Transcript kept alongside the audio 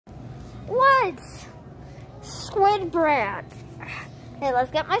what? Squid bread. Hey,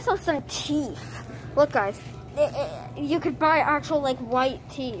 let's get myself some teeth. Look, guys, you could buy actual like white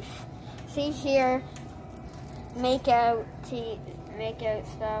teeth. See here, make out teeth, make out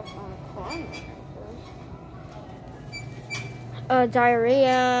stuff on the corner.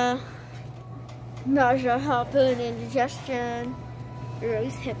 Diarrhea, nausea, helping indigestion,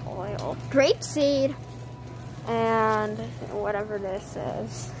 rose hip oil, grapeseed, and whatever this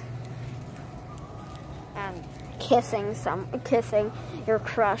is, and kissing your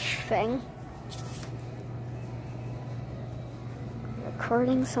crush thing.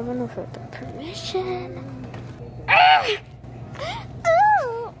 Recording someone without their permission.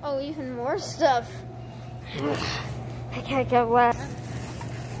 Oh, even more stuff. I can't get wet.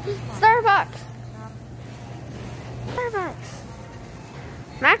 Starbucks.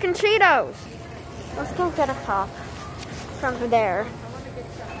 Mac and Cheetos. Let's go get a pop from there.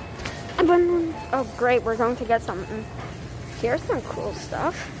 Oh, great. We're going to get something. Here's some cool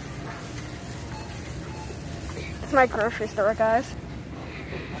stuff. It's my grocery store, guys.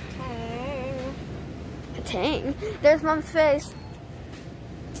 A tang. There's Mom's face.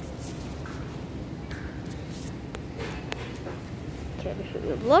 Kid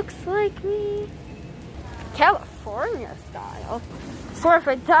who looks like me. California style. Swear if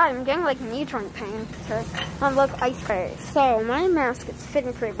I die, I'm getting like knee joint pain. So I'm like ice cream. So my mask is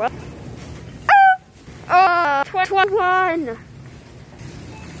fitting pretty well. 21.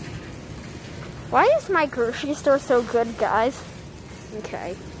 Why is my grocery store so good, guys?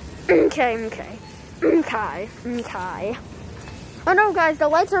 Okay. Oh no, guys, the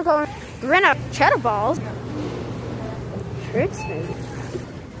lights are going. Ran out of cheddar balls. Fruit smoothie.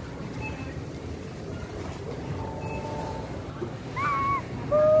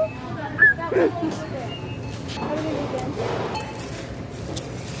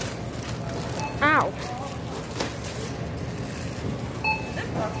 Ow.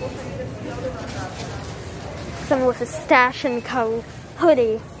 Someone with a Stash & Co.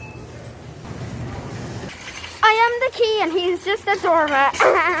 hoodie. I am the key and he's just a doormat.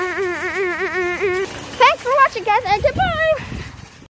 Thanks for watching, guys, and goodbye.